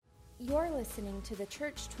You're listening to the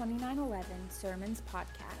Church 2911 Sermons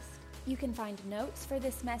Podcast. You can find notes for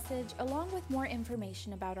this message along with more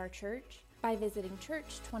information about our church by visiting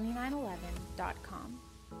church2911.com.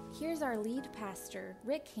 Here's our lead pastor,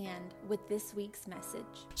 Rick Hand, with this week's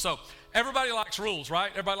message. So, everybody likes rules, right?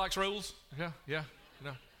 Everybody likes rules? Yeah.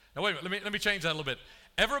 No. Now, wait a minute. Let me change that a little bit.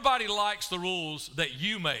 Everybody likes the rules that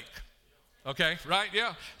you make. Okay, right?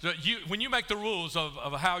 Yeah. So when you make the rules of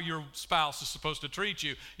how your spouse is supposed to treat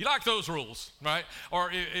you, you like those rules, right? Or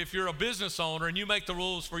if you're a business owner and you make the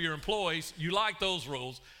rules for your employees, you like those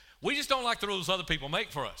rules. We just don't like the rules other people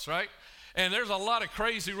make for us, right? And there's a lot of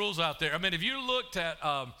crazy rules out there. I mean, have you looked at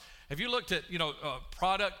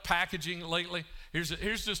product packaging lately?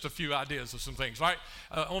 Here's just a few ideas of some things, right?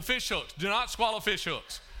 On fish hooks, do not swallow fish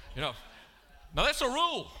hooks. Now, that's a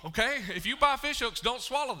rule, okay? If you buy fish hooks, don't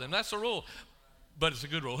swallow them. That's a rule. But it's a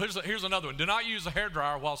good rule. Here's another one. Do not use a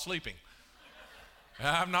hairdryer while sleeping.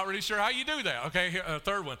 I'm not really sure how you do that, okay?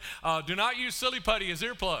 Third one. Do not use silly putty as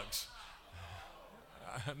earplugs.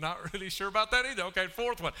 Not really sure about that either. Okay,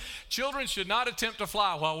 fourth one. Children should not attempt to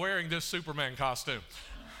fly while wearing this Superman costume.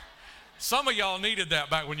 Some of y'all needed that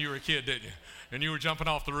back when you were a kid, didn't you? And you were jumping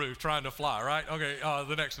off the roof trying to fly, right? Okay,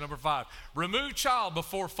 the next, number 5. Remove child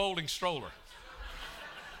before folding stroller.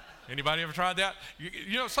 Anybody ever tried that?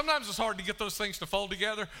 Sometimes it's hard to get those things to fold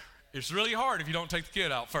together. It's really hard if you don't take the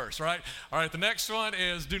kid out first, right? All right, the next one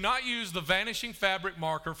is do not use the vanishing fabric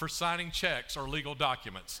marker for signing checks or legal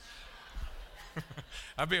documents.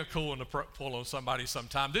 That'd be a cool one to pull on somebody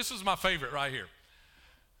sometime. This is my favorite right here.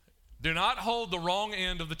 Do not hold the wrong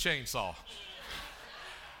end of the chainsaw.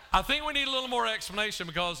 I think we need a little more explanation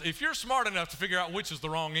because if you're smart enough to figure out which is the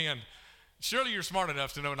wrong end, surely you're smart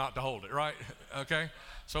enough to know not to hold it, right? Okay?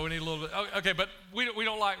 So we need a little bit. Okay, but we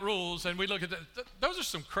don't like rules, and we look at that. Those are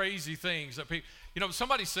some crazy things that people,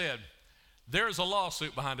 somebody said there is a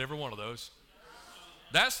lawsuit behind every one of those.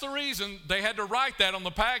 That's the reason they had to write that on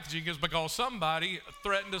the packaging is because somebody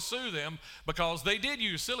threatened to sue them because they did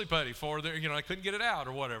use silly putty for their, they couldn't get it out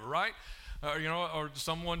or whatever, right? Or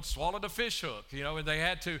someone swallowed a fish hook, and they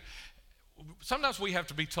had to. Sometimes we have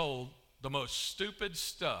to be told the most stupid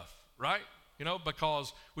stuff, right?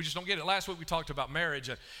 Because we just don't get it. Last week we talked about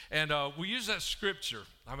marriage, and we used that scripture.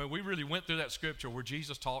 I mean, we really went through that scripture where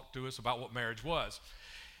Jesus talked to us about what marriage was.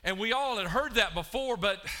 And we all had heard that before,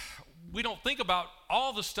 but we don't think about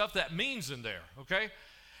all the stuff that means in there, okay?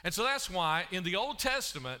 And so that's why in the Old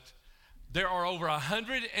Testament, there are over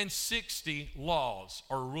 160 laws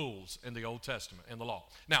or rules in the Old Testament, in the law.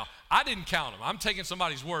 Now, I didn't count them. I'm taking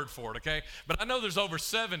somebody's word for it, okay? But I know there's over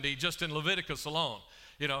 70 just in Leviticus alone.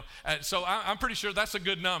 And so I'm pretty sure that's a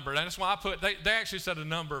good number. And that's why they actually said a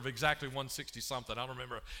number of exactly 160 something. I don't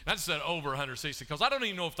remember. And I just said over 160 because I don't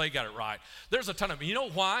even know if they got it right. There's a ton of them. You know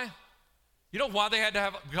why? You know why they had to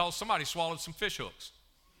have it? Because somebody swallowed some fish hooks.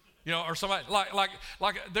 Or somebody, like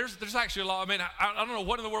there's actually a law. I mean, I don't know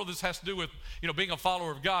what in the world this has to do with, being a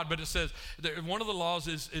follower of God, but it says that one of the laws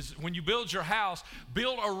is when you build your house,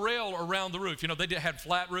 build a rail around the roof. They had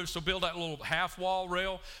flat roofs, so build that little half wall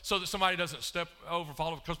rail so that somebody doesn't step over,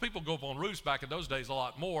 fall over, because people go up on roofs back in those days a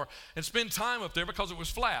lot more and spend time up there because it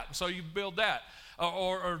was flat. And so you build that.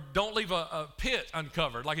 Or don't leave a pit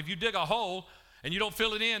uncovered. Like if you dig a hole, and you don't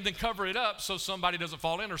fill it in, then cover it up so somebody doesn't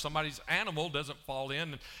fall in or somebody's animal doesn't fall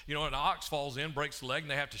in. And, an ox falls in, breaks the leg, and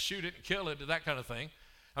they have to shoot it and kill it, that kind of thing.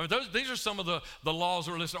 I mean, these are some of the laws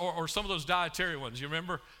that are listed, or some of those dietary ones. You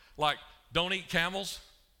remember? Like, don't eat camels.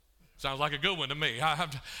 Sounds like a good one to me.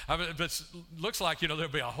 But it looks like, there'll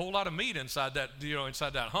be a whole lot of meat inside that,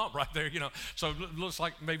 inside that hump right there, So it looks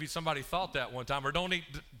like maybe somebody thought that one time. Or don't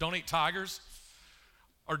eat tigers.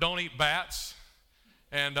 Or don't eat bats.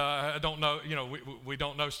 And I don't know, we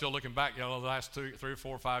don't know still looking back, the last 3 or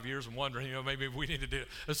 4 or 5 years and wondering, maybe we need to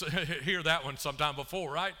hear that one sometime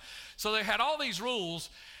before, right? So they had all these rules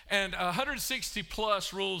and 160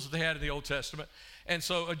 plus rules that they had in the Old Testament. And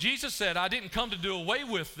so Jesus said, I didn't come to do away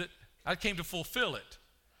with it, I came to fulfill it.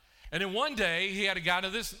 And then one day he had a guy,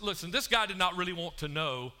 this guy did not really want to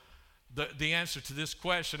know the answer to this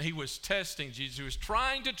question. He was testing Jesus. He was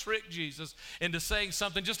trying to trick Jesus into saying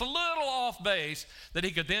something just a little off base that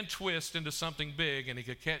he could then twist into something big and he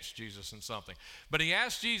could catch Jesus in something. But he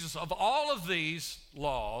asked Jesus, of all of these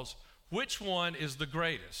laws, which one is the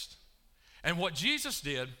greatest? And what Jesus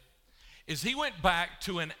did is he went back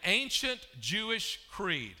to an ancient Jewish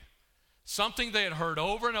creed Something they had heard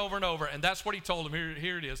over and over and over, and that's what he told them.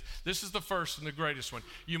 Here it is. This is the first and the greatest one.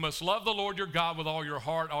 You must love the Lord your God with all your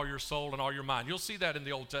heart, all your soul, and all your mind. You'll see that in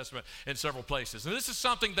the Old Testament in several places. And this is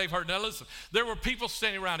something they've heard. Now listen, there were people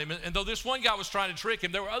standing around him, and though this one guy was trying to trick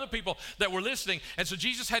him, there were other people that were listening, and so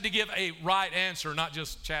Jesus had to give a right answer, not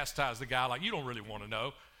just chastise the guy like, you don't really want to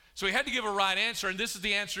know. So he had to give a right answer, and this is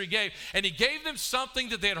the answer he gave. And he gave them something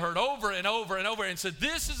that they had heard over and over and over and said,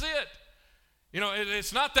 this is it. You know,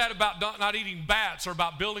 it's not that about not eating bats or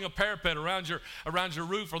about building a parapet around your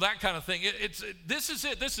roof or that kind of thing. This is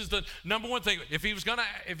it. This is the number one thing. If he was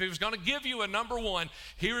gonna give you a number one,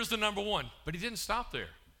 here is the number one. But he didn't stop there.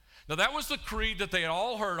 Now that was the creed that they had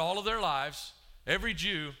all heard all of their lives. Every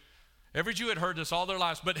Jew had heard this all their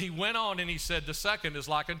lives. But he went on and he said, the second is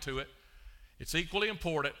like unto it. It's equally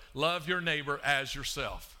important. Love your neighbor as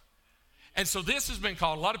yourself. And so this has been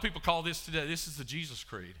called. A lot of people call this today. This is the Jesus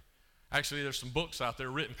Creed. Actually, there's some books out there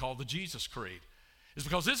written called the Jesus Creed. It's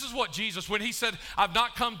because this is what Jesus, when he said, I've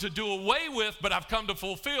not come to do away with, but I've come to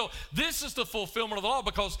fulfill. This is the fulfillment of the law,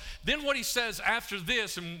 because then what he says after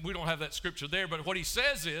this, and we don't have that scripture there, but what he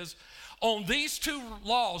says is, on these two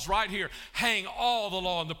laws right here, hang all the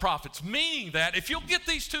law and the prophets. Meaning that if you'll get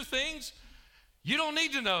these two things, you don't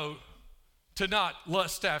need to know to not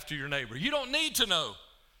lust after your neighbor. You don't need to know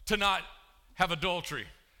to not have adultery.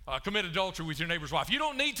 Commit adultery with your neighbor's wife. You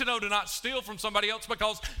don't need to know to not steal from somebody else,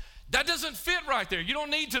 because that doesn't fit right there. You don't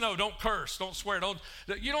need to know. Don't curse. Don't swear.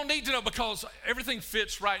 You don't need to know, because everything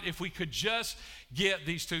fits right if we could just get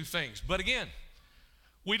these two things. But again,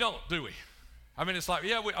 we don't, do we? I mean, it's like,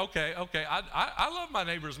 yeah, okay. I love my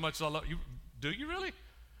neighbor as much as I love you. Do you really?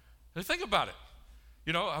 Think about it.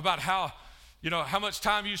 You know, about how much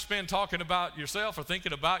time you spend talking about yourself or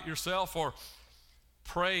thinking about yourself or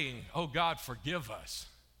praying, oh God, forgive us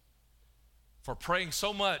for praying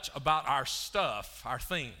so much about our stuff, our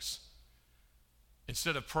things,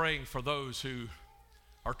 instead of praying for those who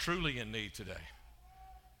are truly in need today.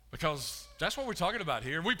 Because that's what we're talking about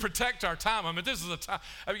here. We protect our time. I mean, this is a time,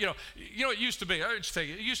 it used to be, I'll just tell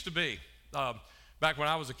you, it used to be, back when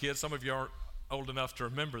I was a kid, some of you aren't old enough to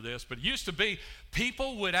remember this, but it used to be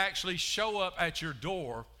people would actually show up at your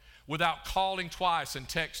door without calling twice and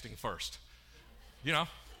texting first. You know?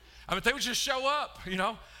 I mean, they would just show up,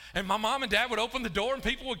 and my mom and dad would open the door and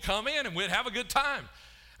people would come in and we'd have a good time.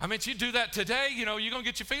 I mean, if you do that today, you're going to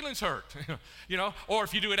get your feelings hurt, or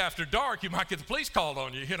if you do it after dark, you might get the police called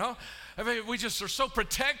on you, I mean, we just are so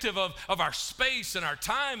protective of our space and our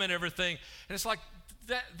time and everything, and it's like,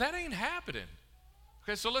 that ain't happening.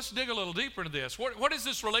 Okay, so let's dig a little deeper into this. What is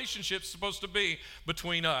this relationship supposed to be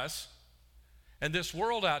between us and this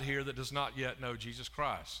world out here that does not yet know Jesus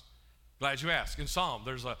Christ? Glad you asked. In Psalm,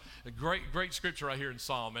 there's a great scripture right here in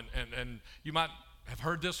Psalm, and you might have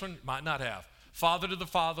heard this one, might not have. Father to the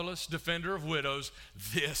fatherless, defender of widows,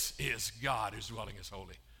 this is God whose dwelling is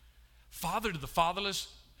holy. Father to the fatherless,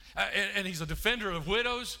 and he's a defender of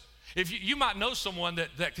widows. If you might know someone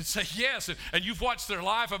that could say yes, and you've watched their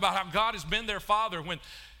life about how God has been their father when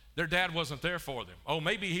their dad wasn't there for them. Oh,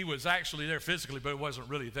 maybe he was actually there physically, but he wasn't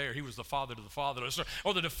really there. He was the father to the fatherless,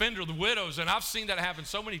 or the defender of the widows, and I've seen that happen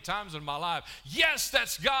so many times in my life. Yes,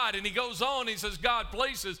 that's God, and he goes on, he says, God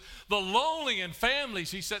places the lonely in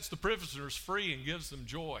families. He sets the prisoners free and gives them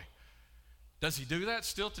joy. Does he do that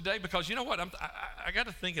still today? Because you know what, I got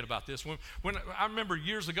to thinking about this. When I remember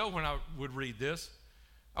years ago when I would read this,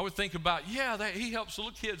 I would think about, he helps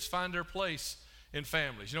little kids find their place in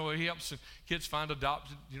families. He helps kids find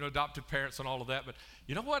adopted parents and all of that. But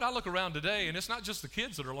you know what? I look around today, and it's not just the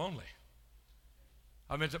kids that are lonely.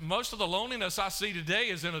 I mean, most of the loneliness I see today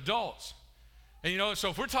is in adults. And so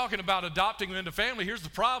if we're talking about adopting them into family, here's the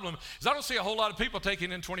problem, is I don't see a whole lot of people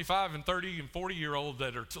taking in 25 and 30 and 40-year-old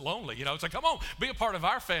that are lonely. It's like, come on, be a part of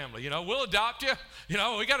our family. We'll adopt you.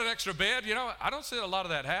 We got an extra bed. I don't see a lot of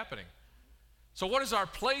that happening. So what is our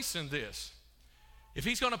place in this? If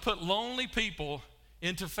he's going to put lonely people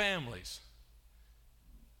into families,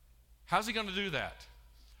 how's he going to do that?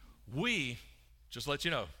 Just let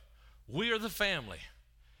you know, we are the family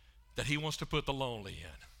that he wants to put the lonely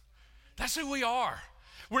in. That's who we are.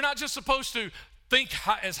 We're not just supposed to think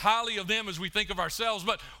as highly of them as we think of ourselves,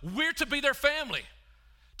 but we're to be their family,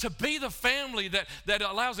 to be the family that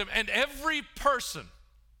allows them. And every person,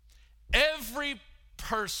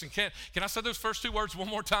 can I say those first two words one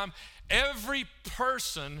more time? Every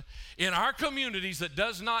person in our communities that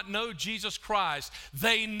does not know Jesus Christ,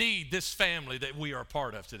 they need this family that we are a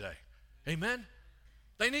part of today. Amen?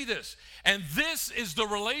 They need this. And this is the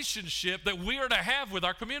relationship that we are to have with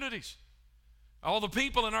our communities. All the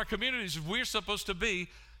people in our communities, we're supposed to be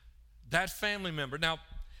that family member. Now,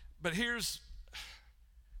 but here's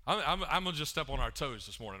I'm going to just step on our toes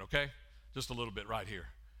this morning, okay? Just a little bit right here.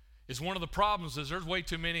 It's one of the problems is there's way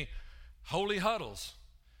too many holy huddles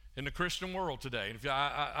in the Christian world today. And if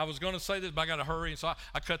I was going to say this, but I got to hurry, and so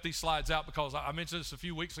I cut these slides out because I mentioned this a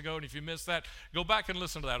few weeks ago, and if you missed that, go back and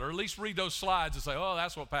listen to that, or at least read those slides and say, oh,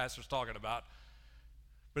 that's what Pastor's talking about.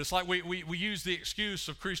 But it's like we use the excuse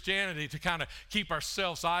of Christianity to kind of keep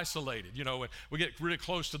ourselves isolated. You know, we get really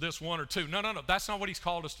close to this one or two. No, that's not what he's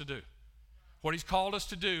called us to do. What he's called us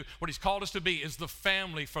to do, what he's called us to be is the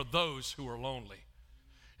family for those who are lonely.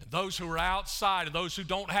 And those who are outside and those who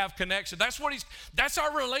don't have connection. That's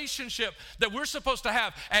our relationship that we're supposed to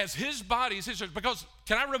have as his body, as his church. Because,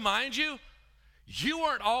 can I remind you, you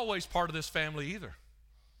weren't always part of this family either.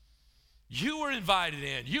 You were invited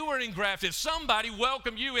in. You were engrafted. Somebody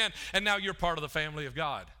welcomed you in, and now you're part of the family of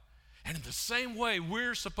God. And in the same way,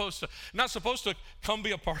 we're not supposed to come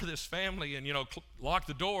be a part of this family and, lock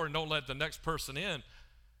the door and don't let the next person in.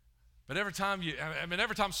 But every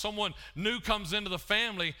time someone new comes into the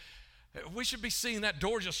family, we should be seeing that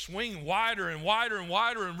door just swing wider and wider and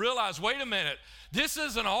wider and realize, wait a minute, this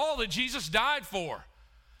isn't all that Jesus died for.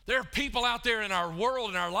 There are people out there in our world,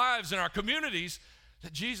 in our lives, in our communities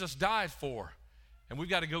that Jesus died for, and we've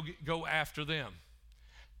got to go after them.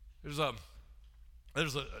 There's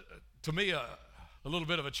to me a little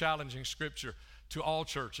bit of a challenging scripture to all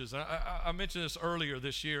churches. I mentioned this earlier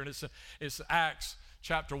this year, and it's Acts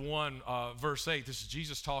chapter 1, verse 8. This is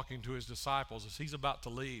Jesus talking to his disciples as he's about to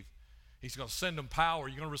leave. He's going to send them power.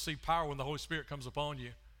 You're going to receive power when the Holy Spirit comes upon you.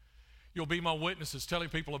 You'll be my witnesses, telling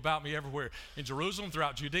people about me everywhere, in Jerusalem,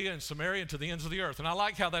 throughout Judea and Samaria, and to the ends of the earth. And I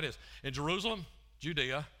like how that is. In Jerusalem,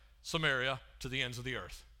 Judea, Samaria, to the ends of the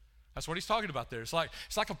earth. That's what he's talking about there. It's like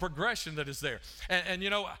a progression that is there. And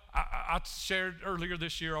I shared earlier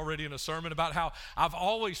this year already in a sermon about how I've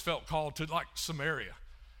always felt called to like Samaria.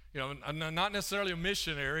 Not necessarily a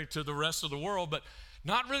missionary to the rest of the world, but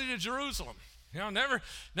not really to Jerusalem. Never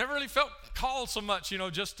really felt called so much,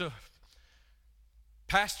 just to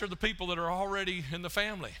pastor the people that are already in the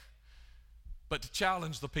family, but to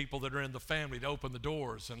challenge the people that are in the family to open the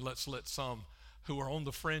doors and let some who are on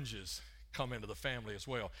the fringes come into the family as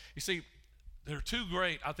well. You see, there are two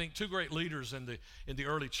great leaders in the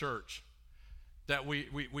early church that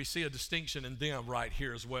we see a distinction in them right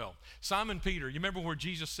here as well. Simon Peter, you remember where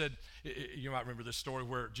Jesus said, you might remember this story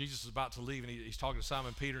where Jesus is about to leave and he's talking to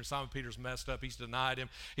Simon Peter, and Simon Peter's messed up. He's denied him.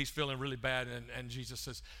 He's feeling really bad, and Jesus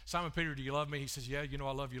says, Simon Peter, do you love me? He says, yeah,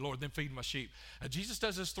 I love you, Lord. Then feed my sheep. Jesus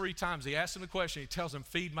does this 3 times. He asks him the question. He tells him,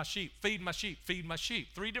 feed my sheep, feed my sheep, feed my sheep.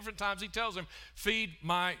 3 different times he tells him, feed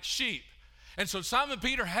my sheep. And so Simon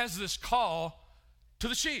Peter has this call to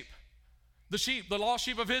the sheep. The lost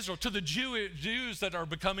sheep of Israel, to the Jews that are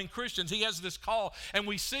becoming Christians. He has this call, and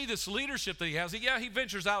we see this leadership that he has. He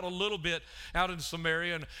ventures out a little bit out into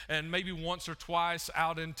Samaria and maybe once or twice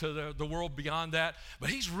out into the world beyond that, but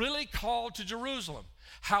he's really called to Jerusalem.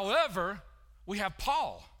 However, we have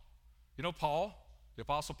Paul. Paul, the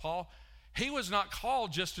Apostle Paul, he was not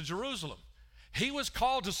called just to Jerusalem. He was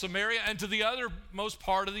called to Samaria and to the othermost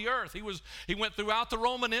part of the earth. He went throughout the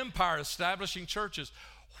Roman Empire establishing churches.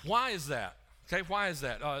 Why is that? Okay, why is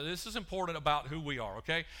that? This is important about who we are,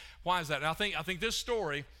 okay? Why is that? And I think this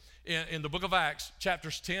story in the book of Acts,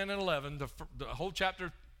 chapters 10 and 11, the whole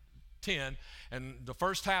chapter 10 and the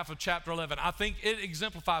first half of chapter 11, I think it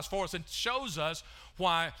exemplifies for us and shows us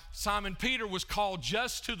why Simon Peter was called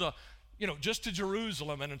just to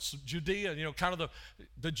Jerusalem and Judea, kind of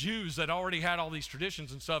the Jews that already had all these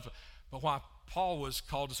traditions and stuff, but why Paul was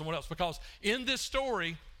called to someone else. Because in this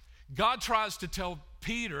story, God tries to tell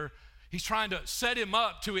Peter, he's trying to set him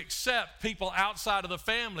up to accept people outside of the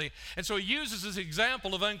family. And so he uses this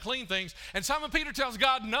example of unclean things. And Simon Peter tells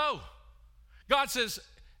God no. God says,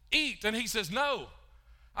 eat. And he says no.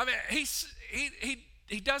 I mean,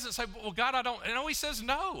 he doesn't say, well, God, I don't. No, he says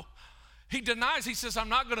no. He denies. He says, I'm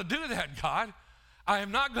not going to do that, God. I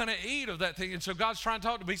am not going to eat of that thing. And so God's trying to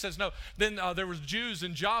talk to him. He says no. Then there was Jews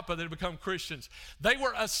in Joppa that had become Christians. They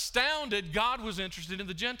were astounded God was interested in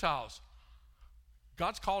the Gentiles.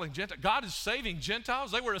 God's calling Gentiles. God is saving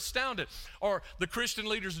Gentiles. They were astounded. Or the Christian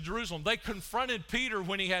leaders of Jerusalem, they confronted Peter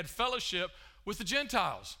when he had fellowship with the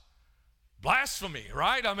Gentiles. Blasphemy,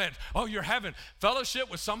 right? I mean, you're having fellowship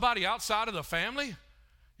with somebody outside of the family?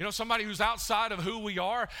 Somebody who's outside of who we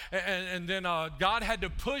are. And then God had to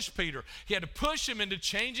push Peter. He had to push him into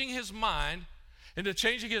changing his mind, into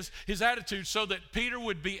changing his attitude so that Peter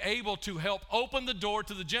would be able to help open the door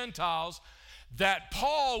to the Gentiles, that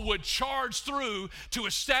Paul would charge through to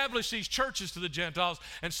establish these churches to the Gentiles,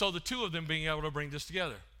 and so the two of them being able to bring this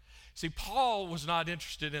together. See, Paul was not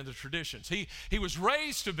interested in the traditions. He was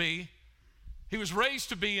raised to be, He was raised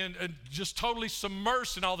to be just totally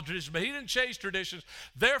submersed in all the traditions, but he didn't chase traditions.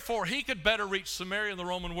 Therefore, he could better reach Samaria and the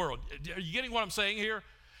Roman world. Are you getting what I'm saying here?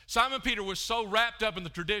 Simon Peter was so wrapped up in the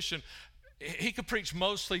tradition, he could preach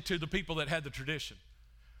mostly to the people that had the tradition.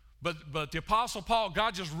 But the Apostle Paul,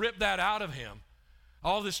 God just ripped that out of him.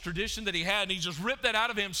 All this tradition that he had, and he just ripped that out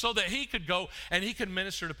of him so that he could go and he could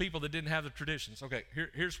minister to people that didn't have the traditions. Okay,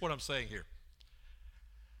 here's what I'm saying here.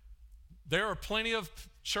 There are plenty of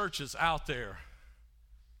churches out there,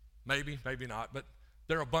 maybe not, but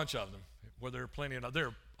there are a bunch of them, where there are plenty of, there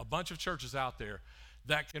are a bunch of churches out there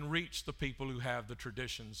that can reach the people who have the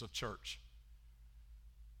traditions of church.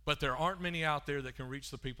 But there aren't many out there that can reach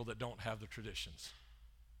the people that don't have the traditions.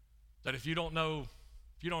 That if you don't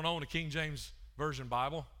own a King James Version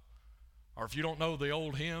Bible, or if you don't know the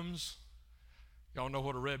old hymns, y'all know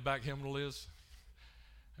what a redback hymnal is?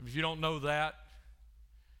 If you don't know that,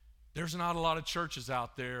 there's not a lot of churches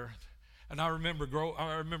out there. And I remember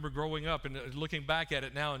growing up and looking back at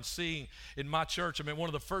it now and seeing in my church, I mean, one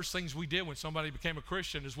of the first things we did when somebody became a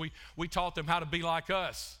Christian is we taught them how to be like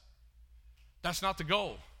us. That's not the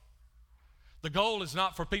goal. The goal is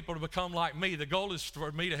not for people to become like me. The goal is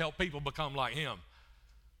for me to help people become like him.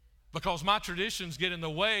 Because my traditions get in the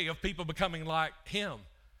way of people becoming like him.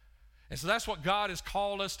 And so that's what God has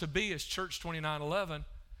called us to be as Church 2911,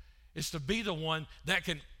 is to be the one that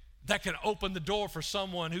can open the door for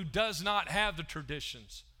someone who does not have the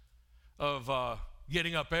traditions of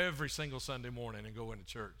getting up every single Sunday morning and going to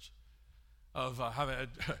church, of having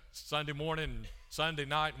Sunday morning, Sunday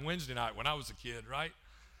night, and Wednesday night when I was a kid, right?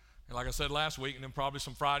 And like I said last week, and then probably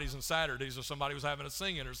some Fridays and Saturdays if somebody was having a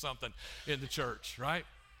singing or something in the church, right?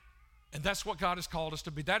 And that's what God has called us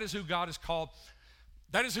to be. That is who God has called.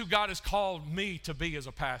 That is who God has called me to be as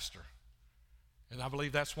a pastor. And I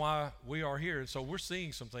believe that's why we are here. And so we're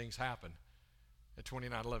seeing some things happen at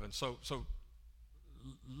 2911. So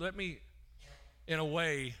let me, in a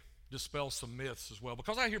way, dispel some myths as well.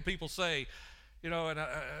 Because I hear people say, and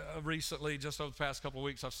recently, just over the past couple of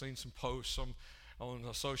weeks, I've seen some posts on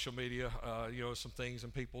social media, some things,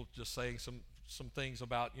 and people just saying some things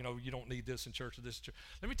about, you don't need this in church or this in church.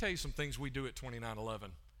 Let me tell you some things we do at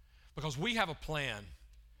 2911. Because we have a plan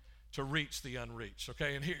to reach the unreached,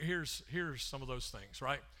 okay? And here's some of those things,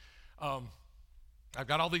 right? I've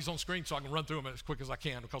got all these on screen so I can run through them as quick as I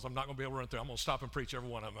can, because I'm not going to be able to run through them. I'm going to stop and preach every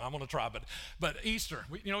one of them. I'm going to try, but Easter,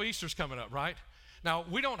 Easter's coming up, right? Now,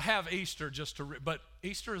 we don't have Easter but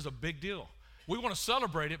Easter is a big deal. We want to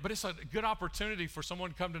celebrate it, but it's a good opportunity for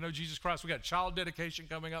someone to come to know Jesus Christ. We got child dedication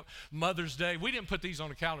coming up, Mother's Day. We didn't put these on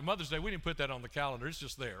the calendar. Mother's Day, we didn't put that on the calendar. It's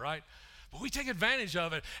just there, right? But we take advantage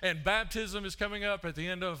of it. And baptism is coming up at the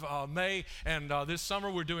end of May. And this summer,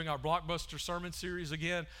 we're doing our Blockbuster sermon series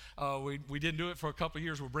again. We didn't do it for a couple of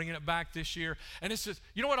years. We're bringing it back this year. And it's just,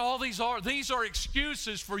 you know what all these are? These are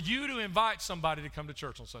excuses for you to invite somebody to come to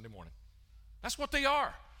church on Sunday morning. That's what they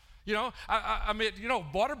are. I mean,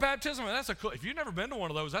 water baptism, that's if you've never been to one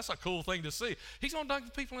of those, that's a cool thing to see. He's going to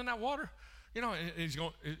dunk people in that water. Is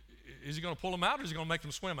he going to pull them out, or is he going to make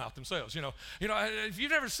them swim out themselves? If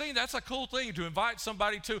you've never seen, that's a cool thing to invite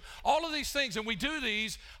somebody to. All of these things, and we do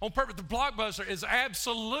these on purpose. The Blockbuster is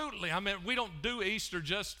absolutely, we don't do Easter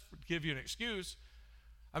just to give you an excuse.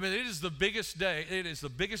 It is the biggest day. It is the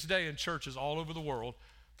biggest day in churches all over the world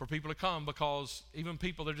for people to come, because even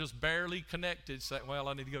people that are just barely connected say, well,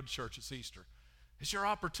 I need to go to church, it's Easter. It's your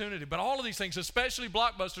opportunity. But all of these things, especially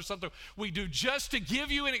Blockbuster, something we do just to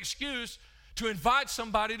give you an excuse to invite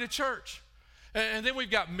somebody to church. And then we've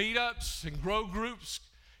got meetups and grow groups,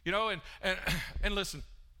 and listen,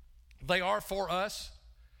 they are for us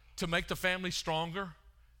to make the family stronger.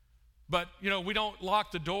 But, we don't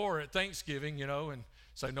lock the door at Thanksgiving, and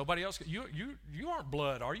say, nobody else, you aren't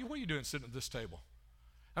blood, are you? What are you doing sitting at this table?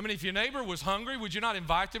 If your neighbor was hungry, would you not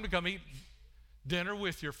invite them to come eat dinner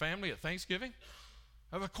with your family at Thanksgiving?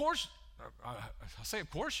 Of course, I say of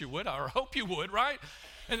course you would, or hope you would, right?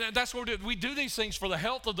 And that's what we do. We do these things for the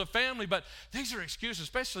health of the family, but these are excuses,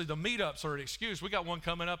 especially the meetups are an excuse. We got one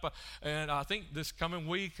coming up, and I think this coming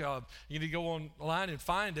week, you need to go online and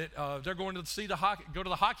find it. They're going to go to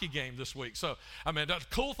the hockey game this week. So, that's a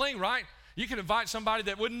cool thing, right? You can invite somebody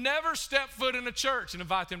that would never step foot in a church and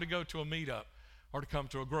invite them to go to a meetup, or to come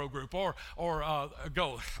to a grow group, or a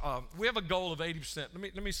goal. We have a goal of 80%.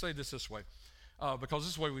 Let me say this way, because this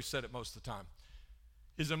is the way we've said it most of the time.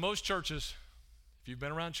 Is in most churches, if you've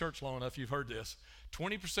been around church long enough, you've heard this,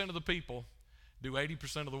 20% of the people do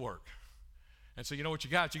 80% of the work. And so you know what you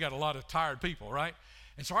got? You got a lot of tired people, right?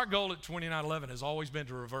 And so our goal at 2911 has always been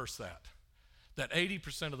to reverse that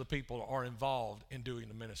 80% of the people are involved in doing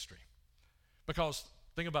the ministry. Because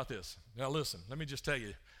think about this. Now listen, let me just tell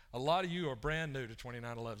you, A lot of you are brand new to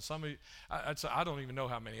 2911. Some of you, I'd say, I don't even know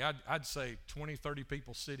how many. I'd say 20, 30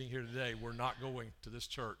 people sitting here today were not going to this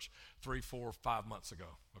church 3, 4, 5 months ago,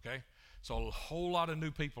 okay? So a whole lot of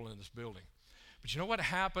new people in this building. But you know what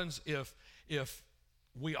happens if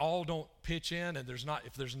we all don't pitch in and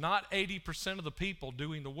if there's not 80% of the people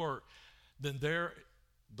doing the work, then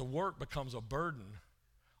the work becomes a burden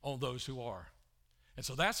on those who are. And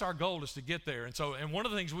so that's our goal, is to get there. And one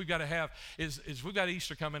of the things we've got to have is we've got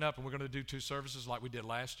Easter coming up, and we're going to do 2 services like we did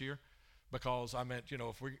last year, because I meant,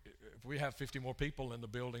 if we have 50 more people in the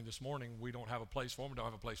building this morning, we don't have a place for them, don't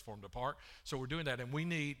have a place for them to park. So we're doing that, and we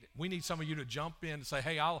need some of you to jump in and say,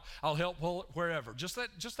 hey, I'll help wherever, just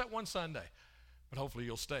that one Sunday. But hopefully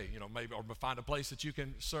you'll stay, maybe, or find a place that you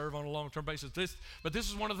can serve on a long-term basis. But this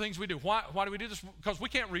is one of the things we do. Why do we do this? Because we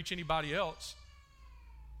can't reach anybody else.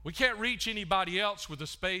 We can't reach anybody else with the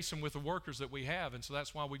space and with the workers that we have, and so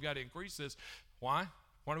that's why we've got to increase this. Why?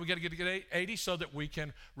 Why do we got to get 80? So that we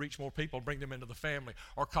can reach more people, bring them into the family,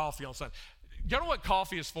 or coffee on Sunday. You know what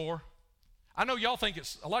coffee is for? I know a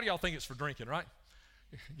lot of y'all think it's for drinking, right?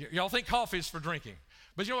 Y'all think coffee is for drinking.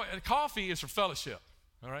 But you know what? Coffee is for fellowship,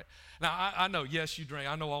 all right? Now, I know, yes, you drink.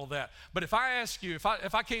 I know all that. But if I ask you, if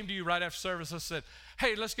I came to you right after service and said,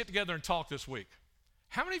 hey, let's get together and talk this week,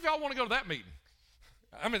 how many of y'all want to go to that meeting?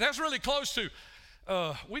 I mean, that's really close to,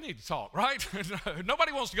 we need to talk, right?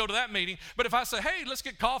 Nobody wants to go to that meeting. But if I say, hey, let's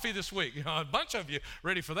get coffee this week, a bunch of you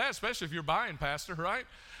ready for that, especially if you're buying, Pastor, right?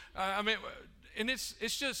 And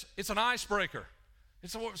it's an icebreaker.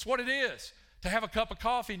 It's what it is. To have a cup of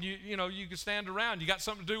coffee and you can stand around. You got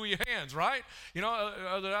something to do with your hands, right?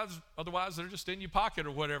 Otherwise they're just in your pocket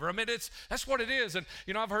or whatever. I mean, that's what it is. And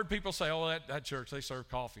I've heard people say, oh, that church, they serve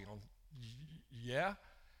coffee. Yeah,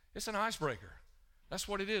 it's an icebreaker. That's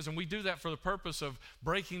what it is. And we do that for the purpose of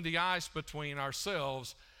breaking the ice between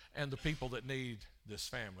ourselves and the people that need this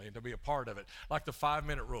family and to be a part of it. Like the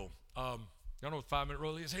 5-minute rule. Y'all know what the 5-minute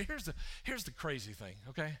rule is? Here's the crazy thing,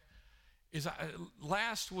 okay?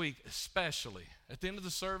 Last week especially, at the end of the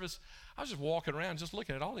service, I was just walking around just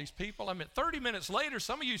looking at all these people. 30 minutes later,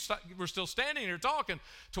 some of you were still standing here talking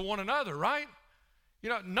to one another, right?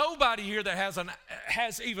 Nobody here that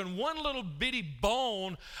has even one little bitty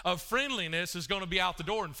bone of friendliness is going to be out the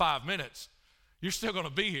door in 5 minutes. You're still going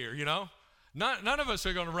to be here, None of us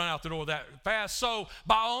are going to run out the door that fast. So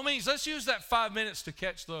by all means, let's use that 5 minutes to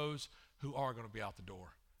catch those who are going to be out the door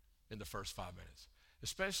in the first 5 minutes,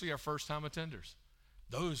 especially our first-time attenders,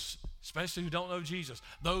 those especially who don't know Jesus,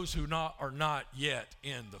 those who are not yet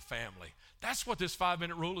in the family. That's what this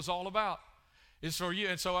 5-minute rule is all about. It's for you.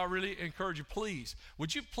 And so I really encourage you,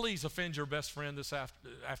 would you please offend your best friend this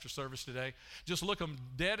after service today? Just look them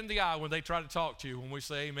dead in the eye when they try to talk to you when we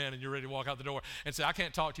say amen and you're ready to walk out the door and say, I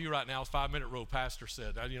can't talk to you right now. It's 5-minute rule, Pastor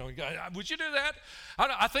said. Would you do that?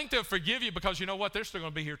 I think they'll forgive you, because you know what? They're still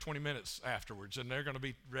going to be here 20 minutes afterwards, and they're going to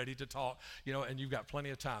be ready to talk, and you've got plenty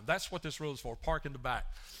of time. That's what this rule is for. Park in the back.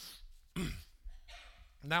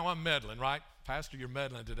 Now I'm meddling, right? Pastor, you're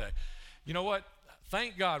meddling today. You know what?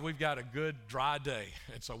 Thank God we've got a good dry day,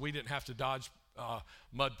 and so we didn't have to dodge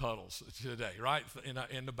mud puddles today, right?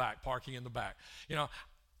 In the back, parking in the back.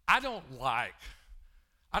 I don't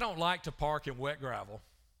like to park in wet gravel.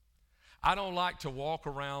 I don't like to walk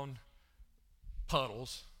around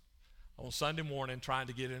puddles on Sunday morning trying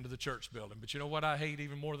to get into the church building. But you know what I hate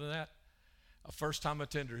even more than that? A first-time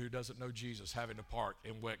attender who doesn't know Jesus having to park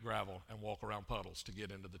in wet gravel and walk around puddles to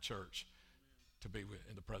get into the church, to be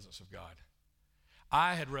in the presence of God.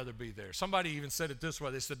 I had rather be there. Somebody even said it this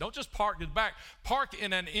way. They said, don't just park in the back. Park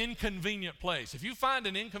in an inconvenient place. If you find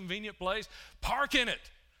an inconvenient place, park in it.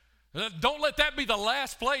 Don't let that be the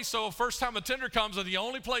last place so a first-time attender comes and the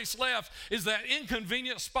only place left is that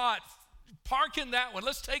inconvenient spot. Park in that one.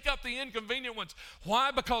 Let's take up the inconvenient ones.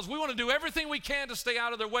 Why? Because we want to do everything we can to stay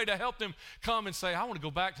out of their way to help them come and say, I want to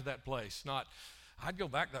go back to that place. Not, I'd go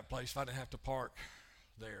back to that place if I didn't have to park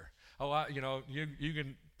there. Oh, you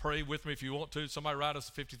can pray with me if you want to. Somebody write us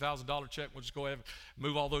a $50,000 check. We'll just go ahead and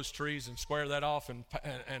move all those trees and square that off and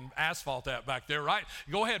asphalt that back there, right?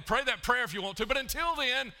 Go ahead, pray that prayer if you want to. But until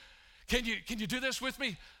then, can you do this with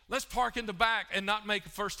me? Let's park in the back and not make a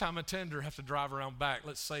first-time attender have to drive around back.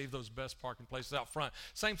 Let's save those best parking places out front.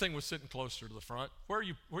 Same thing with sitting closer to the front. Where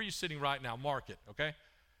are you sitting right now? Mark it, okay?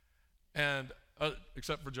 And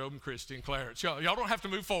except for Job and Christy and Clarence. Y'all don't have to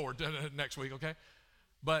move forward next week, okay?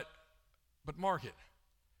 But mark it.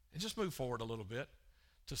 And just move forward a little bit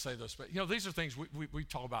to say those. These are things we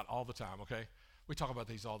talk about all the time, okay? We talk about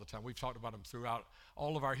these all the time. We've talked about them throughout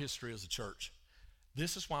all of our history as a church.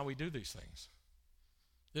 This is why we do these things.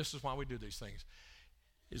 This is why we do these things,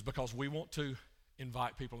 is because we want to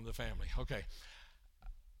invite people into the family. Okay,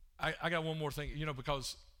 I got one more thing,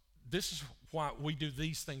 because this is why we do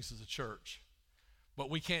these things as a church. But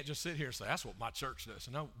we can't just sit here and say, that's what my church does.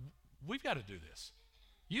 No, we've got to do this.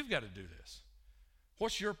 You've got to do this.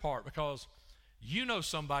 What's your part? Because you know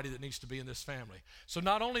somebody that needs to be in this family. So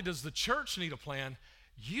not only does the church need a plan,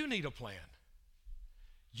 you need a plan.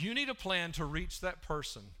 You need a plan to reach that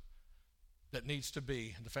person that needs to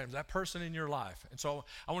be in the family, that person in your life. And so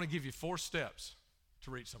I want to give you 4 steps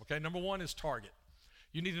to reach them, okay? Number 1 is target.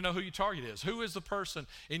 You need to know who your target is. Who is the person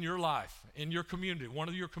in your life, in your community, one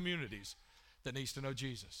of your communities that needs to know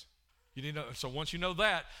Jesus? You need to know. So once you know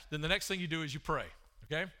that, then the next thing you do is you pray,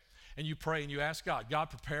 okay? And you pray and you ask God,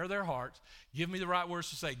 prepare their hearts. Give me the right words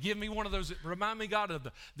to say. Give me one of those, remind me, God, of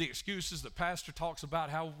the excuses that Pastor talks about,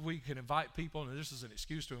 how we can invite people, and this is an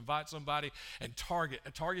excuse to invite somebody, and target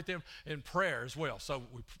them in prayer as well. So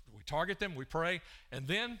we target them, we pray, and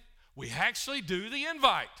then we actually do the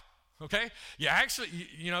invite, okay? You actually,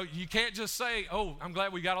 you can't just say, oh, I'm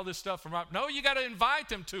glad we got all this stuff from No, you got to invite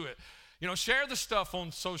them to it. Share the stuff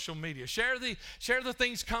on social media. Share the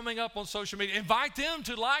things coming up on social media. Invite them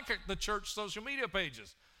to like the church social media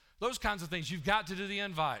pages. Those kinds of things. You've got to do the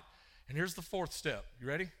invite. And here's the 4th step. You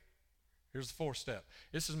ready? Here's the 4th step.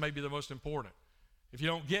 This is maybe the most important. If you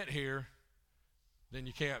don't get here, then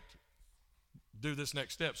you can't do this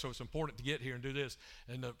next step. So it's important to get here and do this.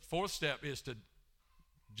 And the 4th step is to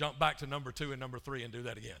jump back to number 2 and number 3 and do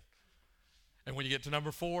that again. And when you get to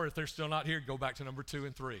number 4, if they're still not here, go back to number 2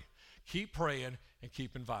 and 3. Keep praying and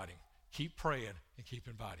keep inviting. Keep praying and keep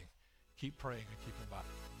inviting. Keep praying and keep inviting.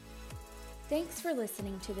 Thanks for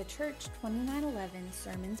listening to the Church 2911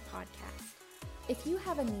 Sermons Podcast. If you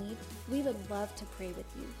have a need, we would love to pray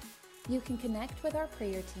with you. You can connect with our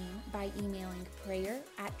prayer team by emailing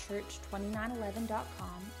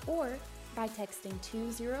prayer@church2911.com or by texting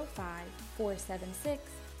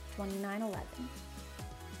 205-476-2911.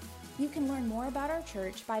 You can learn more about our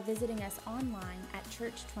church by visiting us online at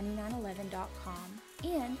church2911.com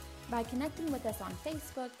and by connecting with us on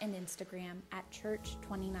Facebook and Instagram at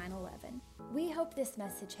Church2911. We hope this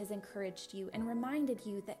message has encouraged you and reminded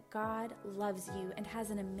you that God loves you and has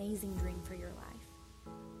an amazing dream for your life.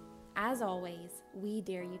 As always, we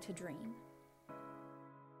dare you to dream.